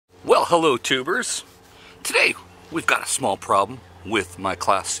Well, hello tubers. Today we've got a small problem with my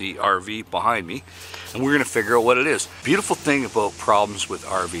Class C RV behind me, and we're going to figure out what it is. Beautiful thing about problems with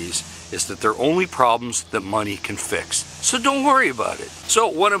RVs is that they're only problems that money can fix. So don't worry about it. So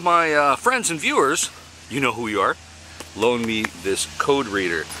one of my friends and viewers, you know who you are, loaned me this code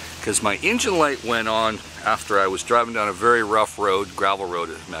reader because my engine light went on after I was driving down a very rough road, gravel road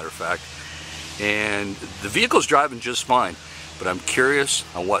as a matter of fact, and the vehicle's driving just fine. But I'm curious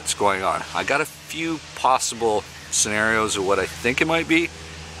on what's going on. I got a few possible scenarios of what I think it might be,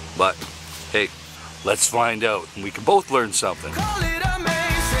 but hey, let's find out and we can both learn something.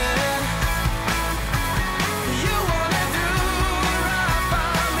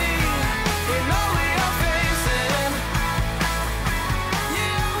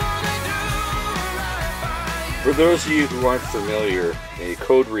 For those of you who aren't familiar, a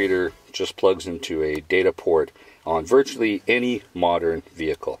code reader just plugs into a data port on virtually any modern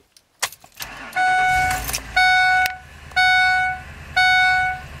vehicle.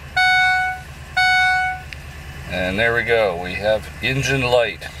 And there we go, we have engine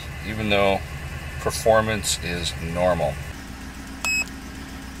light, even though performance is normal.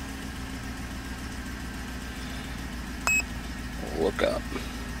 Look up.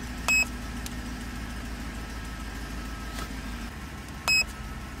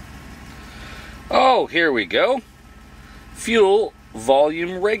 Oh, here we go. Fuel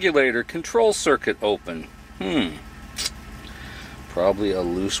volume regulator control circuit open. Probably a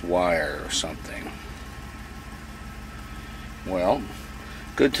loose wire or something. Well,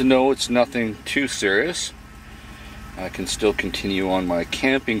 good to know it's nothing too serious. I can still continue on my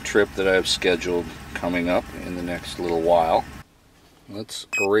camping trip that I have scheduled coming up in the next little while. Let's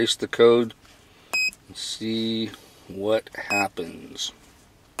erase the code and see what happens.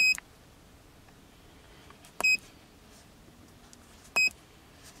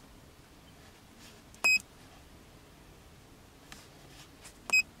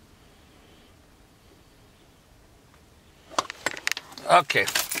 Okay,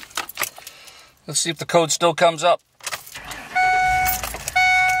 let's see if the code still comes up.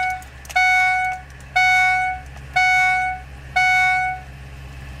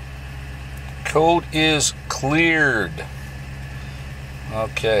 Code is cleared.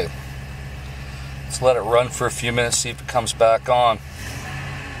 Okay, let's let it run for a few minutes, see if it comes back on.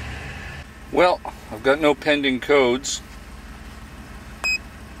 Well, I've got no pending codes,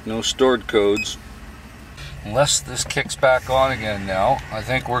 no stored codes. Unless this kicks back on again now, I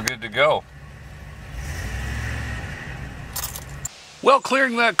think we're good to go. Well,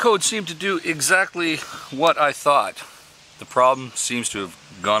 clearing that code seemed to do exactly what I thought. The problem seems to have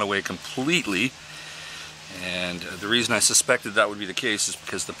gone away completely, and the reason I suspected that would be the case is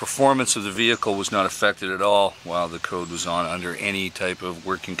because the performance of the vehicle was not affected at all while the code was on under any type of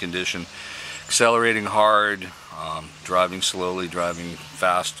working condition. Accelerating hard, driving slowly, driving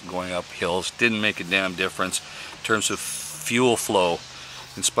fast, going up hills, didn't make a damn difference in terms of fuel flow,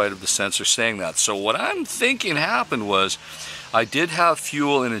 in spite of the sensor saying that. So what I'm thinking happened was I did have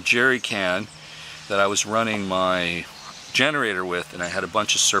fuel in a jerry can that I was running my generator with, and I had a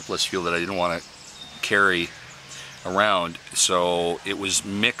bunch of surplus fuel that I didn't want to carry around, so it was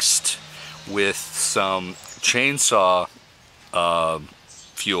mixed with some chainsaw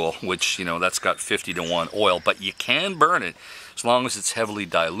fuel, which, you know, that's got 50-to-1 oil, but you can burn it as long as it's heavily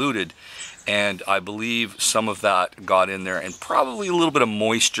diluted, and I believe some of that got in there, and probably a little bit of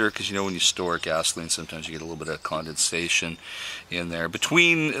moisture, because you know when you store gasoline sometimes you get a little bit of condensation in there.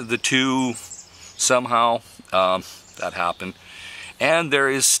 Between the two, somehow that happened, and there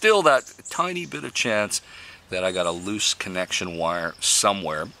is still that tiny bit of chance that I got a loose connection wire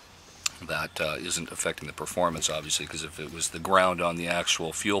somewhere. That isn't affecting the performance, obviously, because if it was the ground on the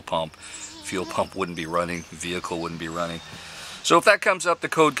actual fuel pump wouldn't be running, the vehicle wouldn't be running. So if that comes up, the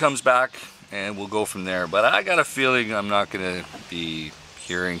code comes back, and we'll go from there. But I got a feeling I'm not going to be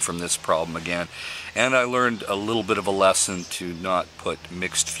hearing from this problem again. And I learned a little bit of a lesson to not put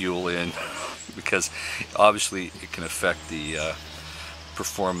mixed fuel in, because obviously it can affect the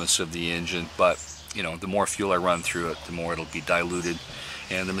performance of the engine. But, you know, the more fuel I run through it, the more it'll be diluted.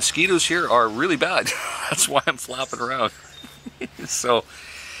 And the mosquitoes here are really bad. That's why I'm flapping around. So,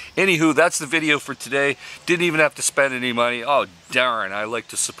 anywho, that's the video for today. Didn't even have to spend any money. Oh, darn. I like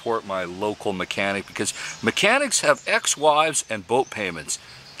to support my local mechanic because mechanics have ex-wives and boat payments.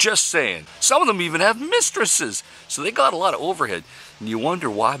 Just saying. Some of them even have mistresses. So they got a lot of overhead. And you wonder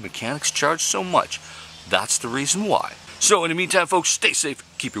why mechanics charge so much. That's the reason why. So, in the meantime, folks, stay safe.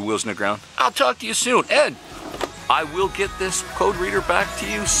 Keep your wheels in the ground. I'll talk to you soon. And I will get this code reader back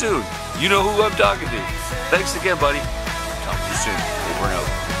to you soon. You know who I'm talking to. Thanks again, buddy. Talk to you soon.